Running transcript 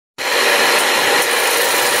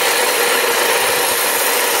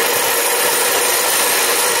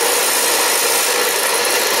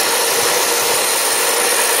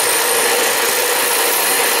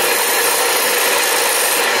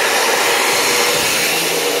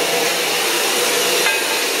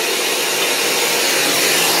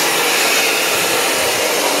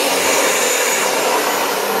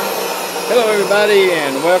everybody,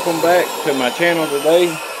 and welcome back to my channel today,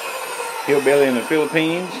 Hillbilly in the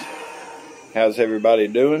Philippines. How's everybody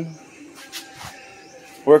doing?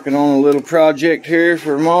 Working on a little project here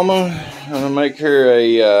for Mama. I'm gonna make her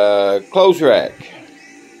a clothes rack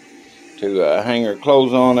to hang her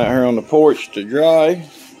clothes on out here on the porch to dry.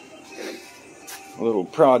 A little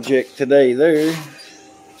project today there.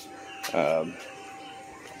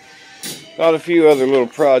 Got a few other little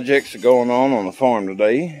projects going on the farm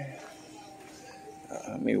today.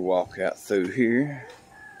 Let me walk out through here.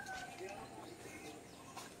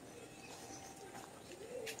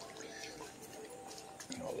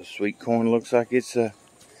 Oh, the sweet corn looks like it's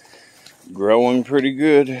growing pretty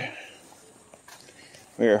good.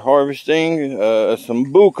 We're harvesting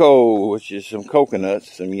some buko, which is some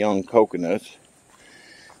coconuts, some young coconuts.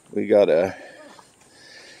 We got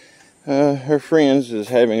her friends is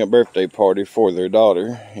having a birthday party for their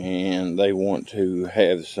daughter, and they want to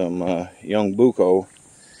have some young buko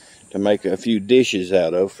to make a few dishes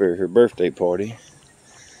out of for her birthday party.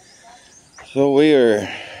 So we are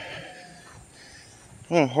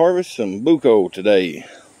going to harvest some buko today.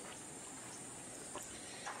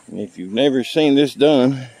 And if you've never seen this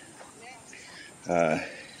done,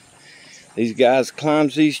 these guys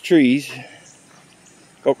climbs these trees,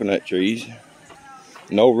 coconut trees.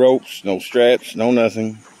 No ropes, no straps, no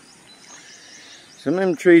nothing. Some of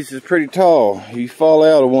them trees is pretty tall. You fall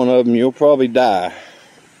out of one of them, you'll probably die.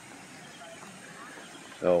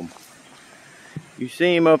 So, you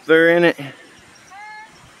see him up there in it?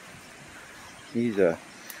 He's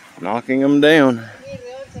knocking them down.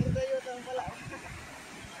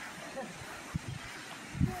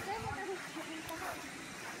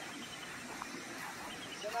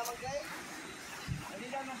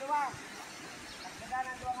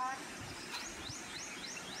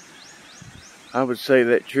 I would say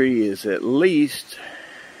that tree is at least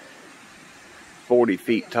 40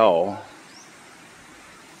 feet tall.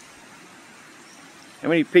 How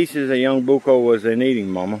many pieces of young buko was they needing,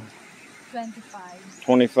 Mama? 25.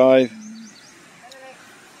 25?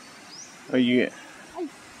 Oh, you get? I'm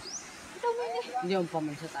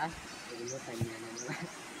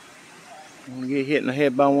gonna get hit in the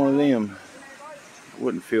head by one of them.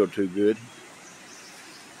 Wouldn't feel too good.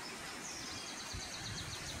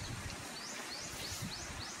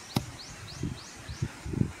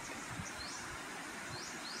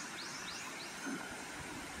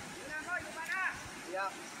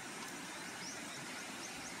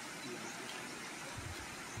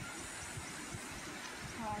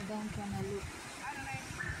 I don't wanna look.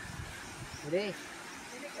 Udah.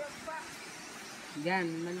 Diyan,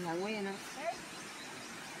 manlango yan ah.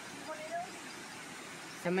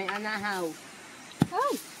 Sa may anahaw.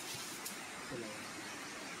 Oh!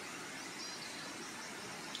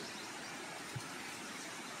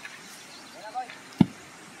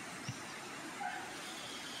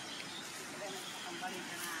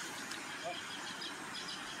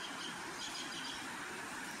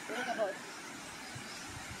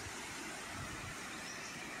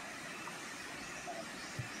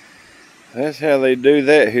 That's how they do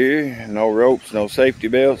that here. No ropes, no safety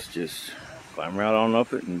belts. Just climb right on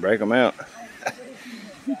up it and break them out.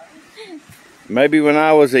 Maybe when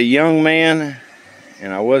I was a young man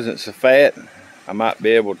and I wasn't so fat, I might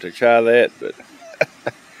be able to try that, but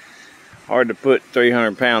hard to put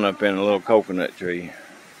 300 pound up in a little coconut tree.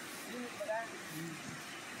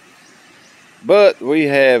 But we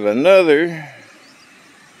have another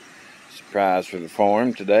surprise for the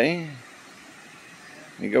farm today.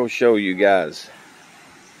 Let me go show you guys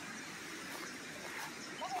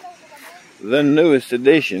the newest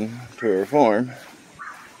addition to our farm.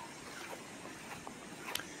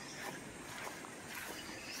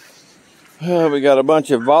 We got a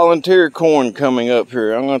bunch of volunteer corn coming up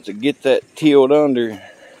here. I'm going to have to get that tilled under.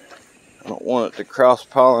 I don't want it to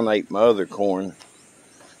cross-pollinate my other corn.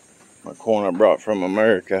 My corn I brought from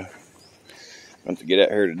America. I'm going to get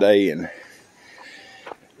out here today and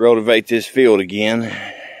rotivate this field again.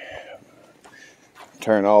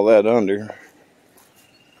 Turn all that under.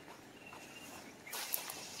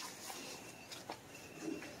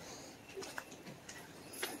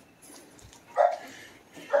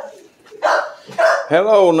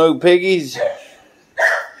 Hello, new piggies.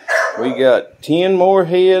 We got 10 more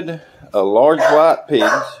head of large white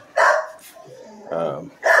pigs. Got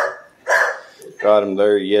them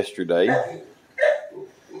there yesterday.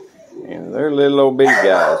 And they're little old bitty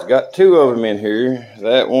guys. Got 2 of them in here.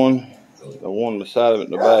 That one, the one beside them in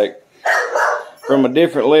the back, from a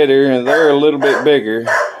different litter, and they're a little bit bigger.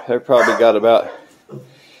 They're probably got about,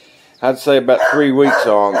 I'd say about 3 weeks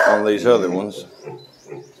on these other ones.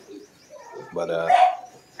 But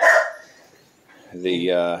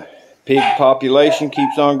The pig population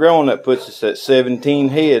keeps on growing. That puts us at 17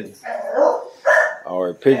 head.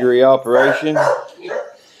 Our piggery operation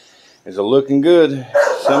is looking good.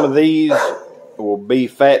 Some of these will be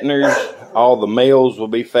fatteners. All the males will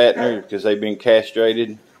be fatteners because they've been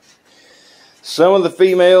castrated. Some of the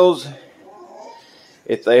females,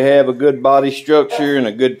 if they have a good body structure and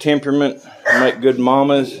a good temperament, make good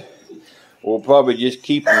mamas, we'll probably just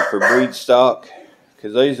keep them for breed stock,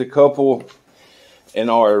 because there's a couple in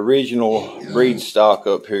our original breed stock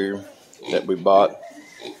up here that we bought,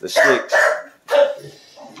 the 6,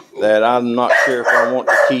 that I'm not sure if I want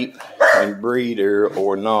to keep and breed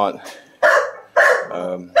or not.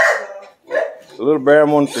 A little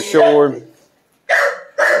brown one for sure.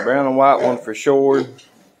 Brown and white one for sure.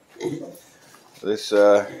 This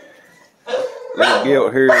little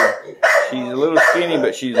gilt here, she's a little skinny,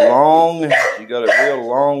 but she's long. She's got a real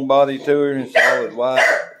long body to her and solid white.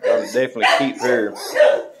 I'll definitely keep her.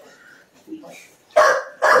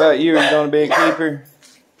 How about you? Are you going to be a keeper?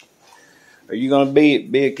 Are you going to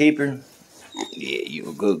be a keeper? Yeah, you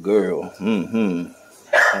a good girl.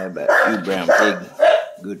 How about you, brown pig?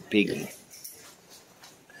 Good piggy.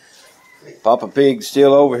 Papa Pig's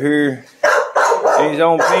still over here in his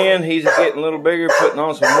own pen. He's getting a little bigger, putting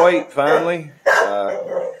on some weight finally.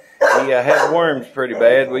 He had worms pretty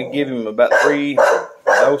bad. We give him about 3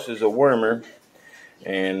 doses of wormer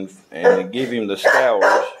and give him the scours.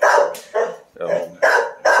 So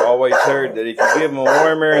I've always heard that if you give them a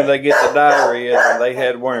wormer and they get the diarrhea, then they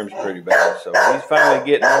had worms pretty bad. So he's finally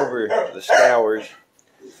getting over the scours.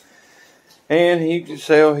 And you can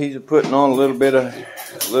tell he's putting on a little bit of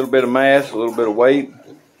mass, a little bit of weight.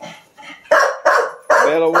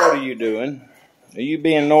 Bella, what are you doing? Are you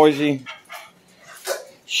being noisy?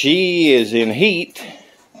 She is in heat,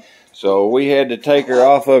 so we had to take her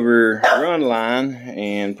off of her run line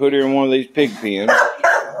and put her in one of these pig pens.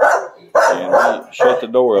 And we shut the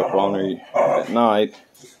door up on her at night.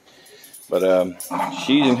 But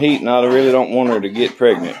she's in heat, and I really don't want her to get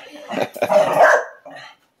pregnant.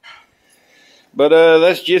 But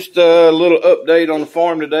that's just a little update on the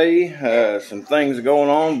farm today. Some things going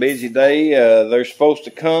on, busy day. They're supposed to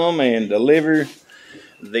come and deliver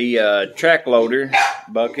the track loader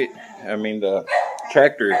bucket, the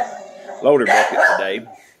tractor loader bucket today.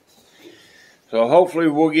 So hopefully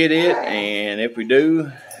we'll get it, and if we do,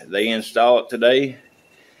 they install it today.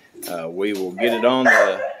 We will get it on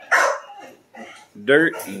the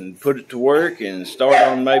dirt and put it to work and start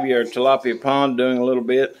on maybe our tilapia pond doing a little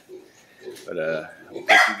bit. But we'll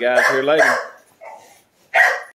catch you guys here later.